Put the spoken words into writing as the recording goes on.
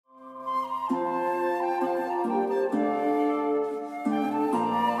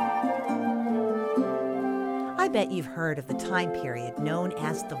bet you've heard of the time period known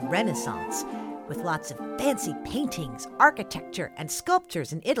as the Renaissance, with lots of fancy paintings, architecture, and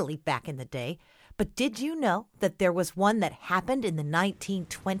sculptures in Italy back in the day. But did you know that there was one that happened in the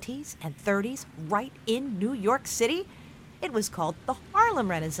 1920s and 30s right in New York City? It was called the Harlem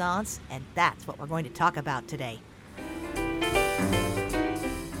Renaissance, and that's what we're going to talk about today.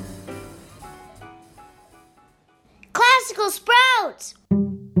 Classical Sprouts!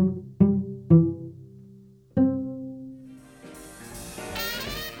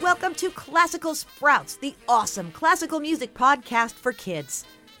 Welcome to Classical Sprouts, the awesome classical music podcast for kids.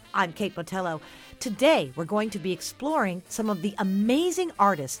 I'm Kate Botello. Today, we're going to be exploring some of the amazing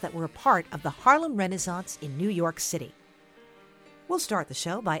artists that were a part of the Harlem Renaissance in New York City. We'll start the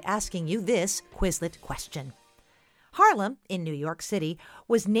show by asking you this Quizlet question. Harlem, in New York City,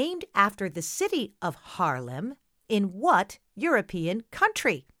 was named after the city of Harlem in what European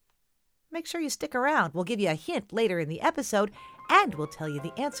country? Make sure you stick around. We'll give you a hint later in the episode, and we'll tell you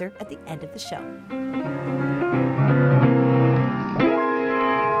the answer at the end of the show.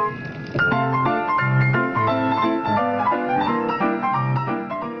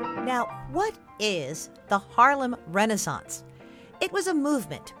 Now, what is the Harlem Renaissance? It was a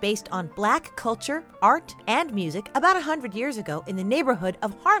movement based on Black culture, art, and music about 100 years ago in the neighborhood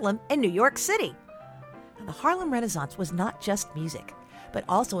of Harlem in New York City. Now, the Harlem Renaissance was not just music, but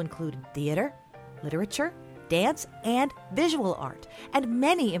also included theater, literature, dance, and visual art, and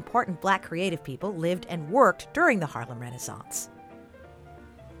many important Black creative people lived and worked during the Harlem Renaissance.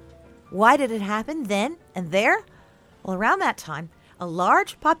 Why did it happen then and there? Well, around that time, a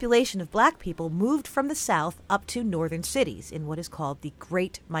large population of Black people moved from the South up to northern cities in what is called the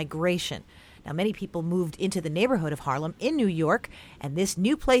Great Migration. Now, many people moved into the neighborhood of Harlem in New York, and this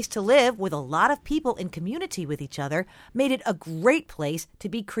new place to live with a lot of people in community with each other made it a great place to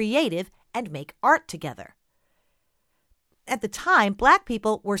be creative and make art together. At the time, Black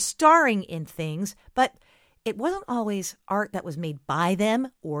people were starring in things, but it wasn't always art that was made by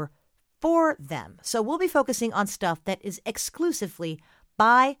them or for them. So we'll be focusing on stuff that is exclusively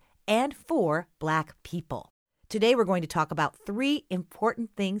by and for Black people. Today we're going to talk about three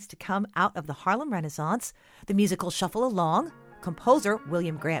important things to come out of the Harlem Renaissance: the musical Shuffle Along, composer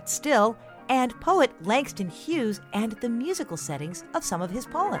William Grant Still, and poet Langston Hughes, and the musical settings of some of his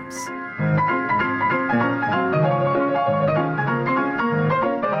poems.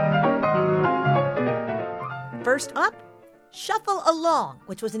 First up, Shuffle Along,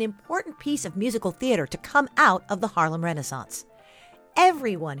 which was an important piece of musical theater to come out of the Harlem Renaissance.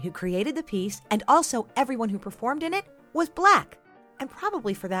 Everyone who created the piece, and also everyone who performed in it, was Black. And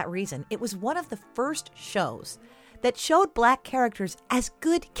probably for that reason, it was one of the first shows that showed Black characters as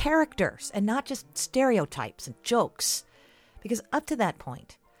good characters and not just stereotypes and jokes. Because up to that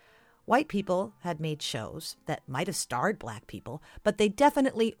point, white people had made shows that might have starred Black people, but they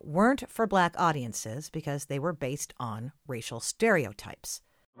definitely weren't for Black audiences because they were based on racial stereotypes.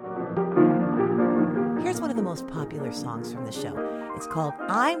 Here's one of the most popular songs from the show. It's called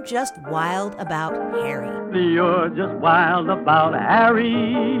I'm Just Wild About Harry. You're just wild about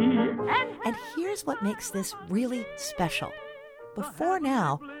Harry. And here's what makes this really special. Before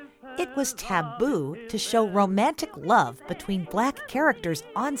now, it was taboo to show romantic love between Black characters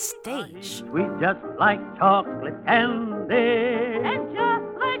on stage. We just like chocolate candy. And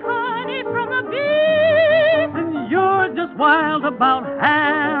just like honey from a bee. And you're just wild about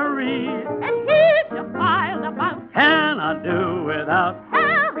Harry. And he's just wild about Can I do without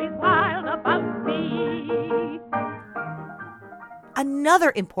Harry's wild about me.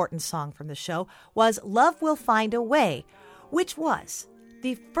 Another important song from the show was Love Will Find a Way, which was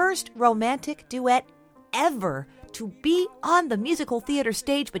the first romantic duet ever to be on the musical theater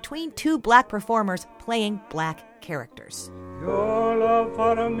stage between two Black performers playing Black characters. Your love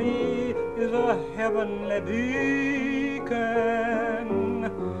for me is a heavenly beacon.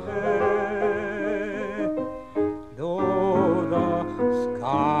 Though the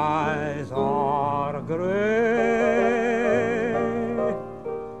skies are gray.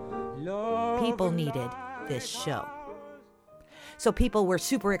 People needed this show. So people were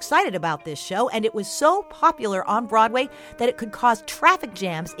super excited about this show, and it was so popular on Broadway that it could cause traffic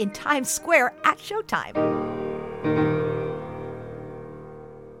jams in Times Square at showtime.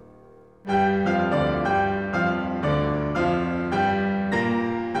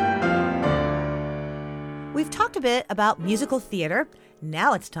 We've talked a bit about musical theater.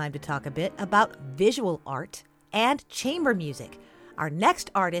 Now it's time to talk a bit about visual art and chamber music. Our next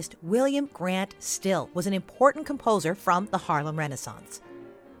artist, William Grant Still, was an important composer from the Harlem Renaissance.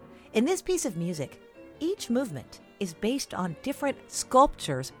 In this piece of music, each movement is based on different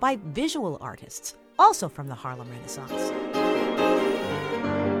sculptures by visual artists, also from the Harlem Renaissance.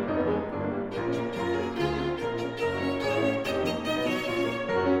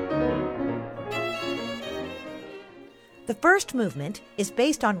 The first movement is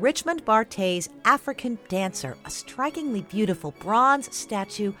based on Richmond Barthé's African Dancer, a strikingly beautiful bronze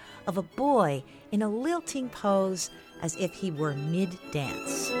statue of a boy in a lilting pose as if he were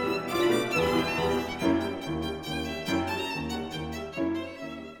mid-dance.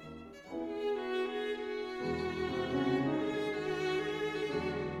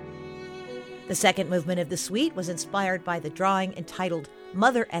 The second movement of the suite was inspired by the drawing entitled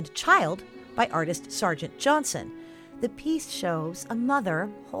Mother and Child by artist Sargent Johnson. The piece shows a mother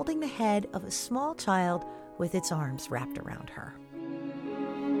holding the head of a small child with its arms wrapped around her.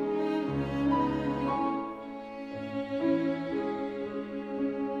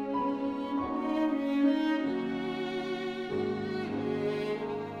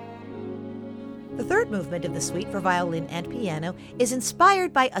 The third movement of the suite for violin and piano is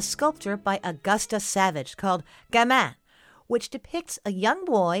inspired by a sculpture by Augusta Savage called Gamin, which depicts a young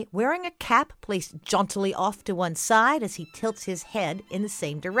boy wearing a cap placed jauntily off to one side as he tilts his head in the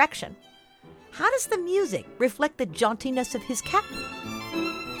same direction. How does the music reflect the jauntiness of his cap?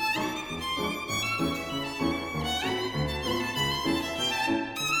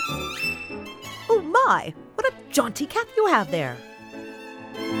 Oh my, what a jaunty cap you have there!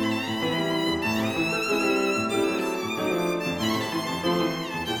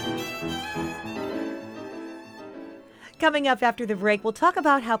 Coming up after the break, we'll talk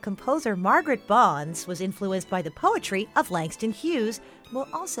about how composer Margaret Bonds was influenced by the poetry of Langston Hughes. We'll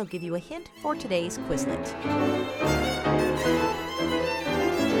also give you a hint for today's Quizlet.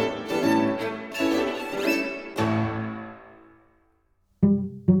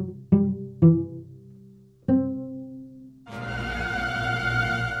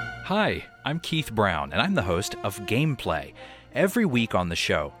 Hi, I'm Keith Brown, and I'm the host of Gameplay. Every week on the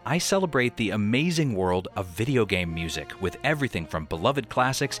show, I celebrate the amazing world of video game music with everything from beloved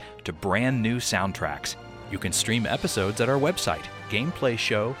classics to brand new soundtracks. You can stream episodes at our website,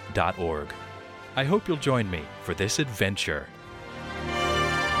 gameplayshow.org. I hope you'll join me for this adventure.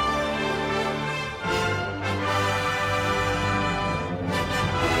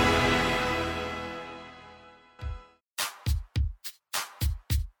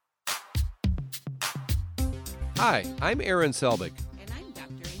 Hi, I'm Aaron Selbig. And I'm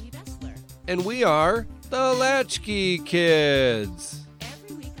Dr. Amy Bessler. And we are the Latchkey Kids.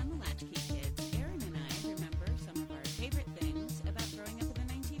 Every week on the Latchkey Kids, Aaron and I remember some of our favorite things about growing up in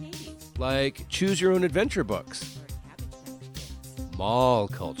the 1980s. Like Choose Your Own Adventure books, Or Cabbage Patch Kids. mall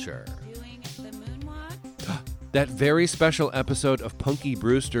culture, Doing the moonwalk. that very special episode of Punky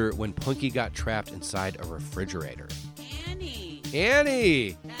Brewster when Punky got trapped inside a refrigerator.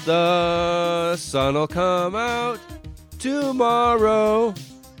 Annie, the sun'll come out tomorrow.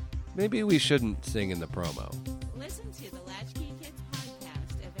 Maybe we shouldn't sing in the promo. Listen to the Latchkey Kids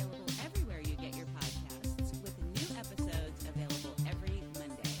podcast, available everywhere you get your podcasts, with new episodes available every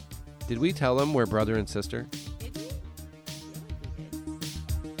Monday. Did we tell them we're brother and sister? Did we? I feel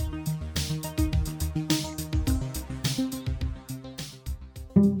like we did.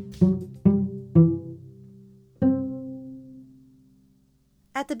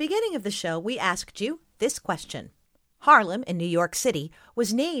 At the beginning of the show, we asked you this question. Harlem in New York City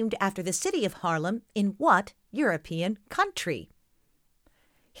was named after the city of Harlem in what European country?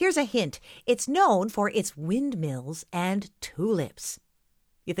 Here's a hint. It's known for its windmills and tulips.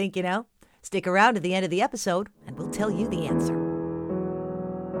 You think you know? Stick around to the end of the episode and we'll tell you the answer.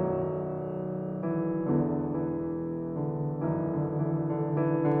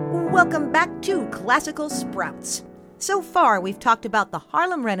 Welcome back to Classical Sprouts. So far, we've talked about the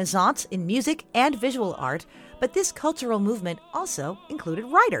Harlem Renaissance in music and visual art, but this cultural movement also included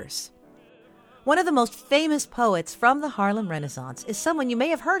writers. One of the most famous poets from the Harlem Renaissance is someone you may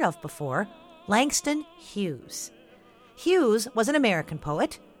have heard of before, Langston Hughes. Hughes was an American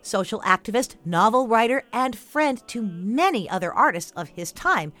poet, social activist, novel writer, and friend to many other artists of his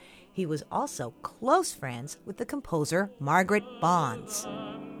time. He was also close friends with the composer Margaret Bonds.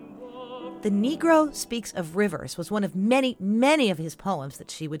 The Negro Speaks of Rivers was one of many, many of his poems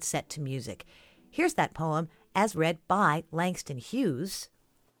that she would set to music. Here's that poem as read by Langston Hughes.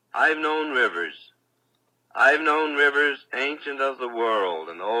 I've known rivers ancient as the world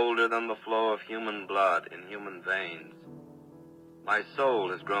and older than the flow of human blood in human veins. My soul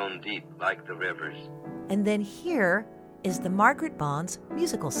has grown deep like the rivers. And then here is the Margaret Bonds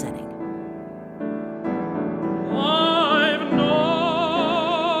musical setting. I've known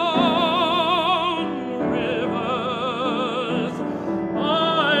rivers,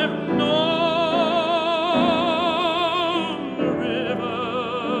 I've known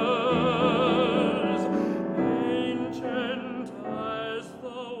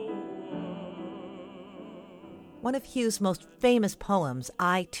One of Hughes' most famous poems,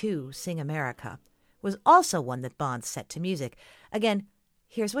 I Too Sing America, was also one that Bond set to music. Again,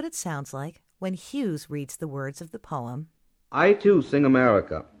 here's what it sounds like when Hughes reads the words of the poem. I too sing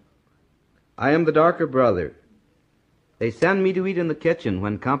America. I am the darker brother. They send me to eat in the kitchen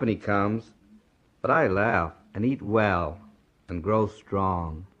when company comes, but I laugh and eat well and grow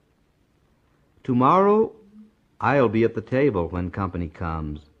strong. Tomorrow I'll be at the table when company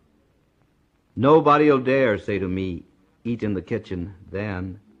comes. Nobody'll dare say to me, eat in the kitchen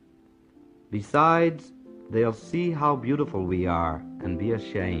then. Besides, they'll see how beautiful we are and be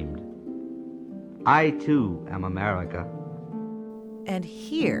ashamed. I too am America. And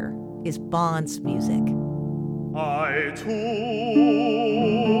here is Bond's music. I too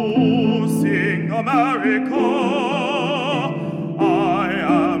sing America. I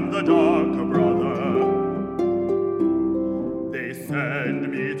am the darker brother. They send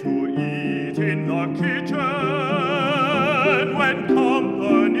me to eat in the kitchen when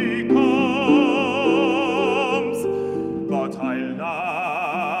company comes, but I laugh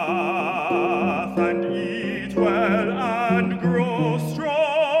and eat well and grow strong.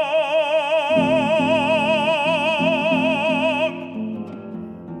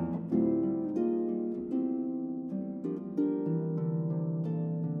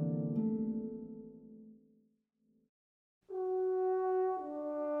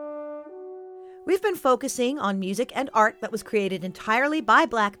 We've been focusing on music and art that was created entirely by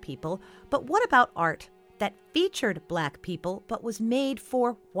Black people, but what about art that featured Black people but was made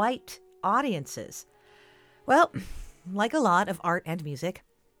for white audiences? Well, like a lot of art and music,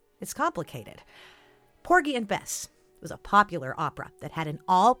 it's complicated. Porgy and Bess was a popular opera that had an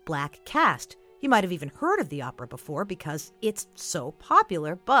all-Black cast. You might have even heard of the opera before because it's so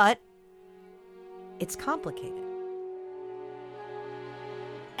popular, but it's complicated.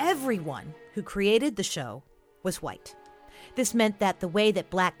 Everyone who created the show was white. This meant that the way that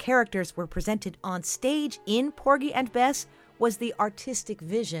Black characters were presented on stage in Porgy and Bess was the artistic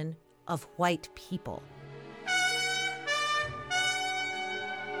vision of white people.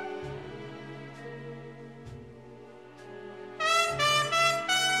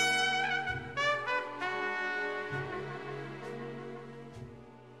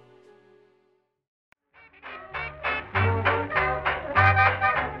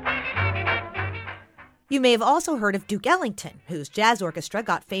 You may have also heard of Duke Ellington, whose jazz orchestra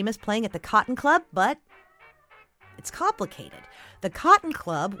got famous playing at the Cotton Club, but it's complicated. The Cotton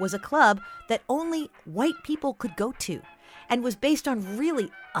Club was a club that only white people could go to and was based on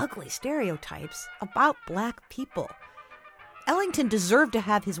really ugly stereotypes about Black people. Ellington deserved to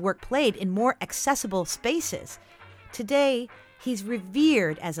have his work played in more accessible spaces. Today, he's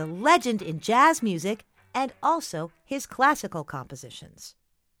revered as a legend in jazz music and also his classical compositions.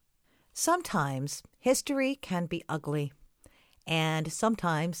 Sometimes history can be ugly, and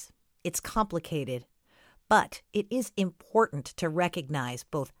sometimes it's complicated, but it is important to recognize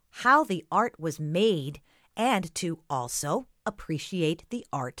both how the art was made and to also appreciate the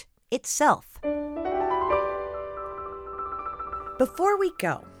art itself. Before we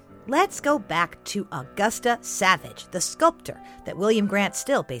go, let's go back to Augusta Savage, the sculptor that William Grant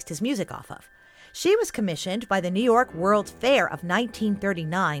Still based his music off of. She was commissioned by the New York World's Fair of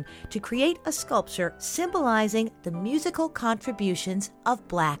 1939 to create a sculpture symbolizing the musical contributions of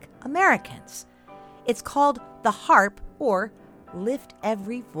Black Americans. It's called the Harp, or Lift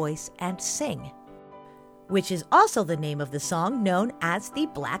Every Voice and Sing, which is also the name of the song known as the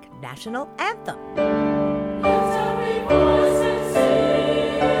Black National Anthem. Lift every voice and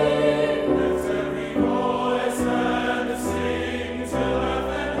sing, lift every voice and sing till earth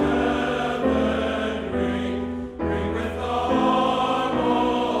and heaven ring, ring with the harmonies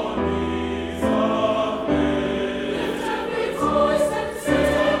of men. Lift every voice and sing,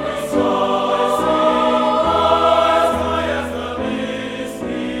 every voice as high as the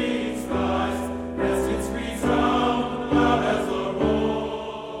listening skies, lest its resound loud as the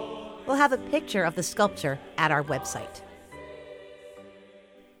roar. We'll have a picture of the sculpture at our website.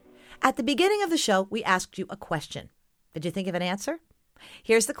 At the beginning of the show, we asked you a question. Did you think of an answer?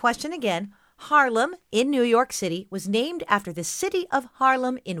 Here's the question again. Harlem in New York City was named after the city of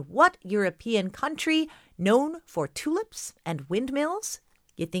Harlem in what European country known for tulips and windmills?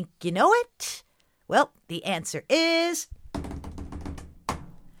 You think you know it? Well, the answer is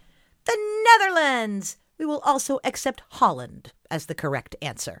the Netherlands. We will also accept Holland as the correct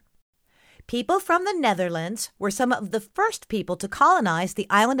answer. People from the Netherlands were some of the first people to colonize the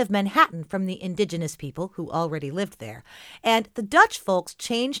island of Manhattan from the indigenous people who already lived there. And the Dutch folks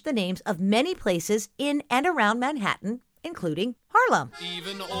changed the names of many places in and around Manhattan, including Harlem.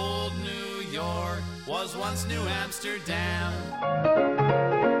 Even old New York was once New Amsterdam.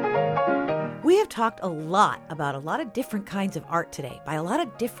 We have talked a lot about a lot of different kinds of art today by a lot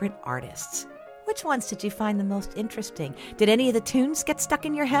of different artists. Which ones did you find the most interesting? Did any of the tunes get stuck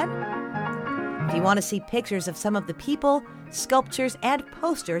in your head? If you want to see pictures of some of the people, sculptures, and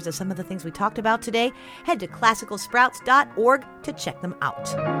posters of some of the things we talked about today, head to classicalsprouts.org to check them out.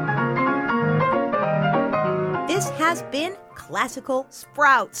 This has been Classical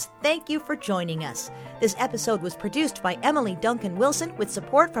Sprouts. Thank you for joining us. This episode was produced by Emily Duncan Wilson with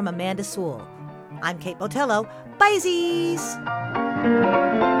support from Amanda Sewell. I'm Kate Botello. Bye-sies!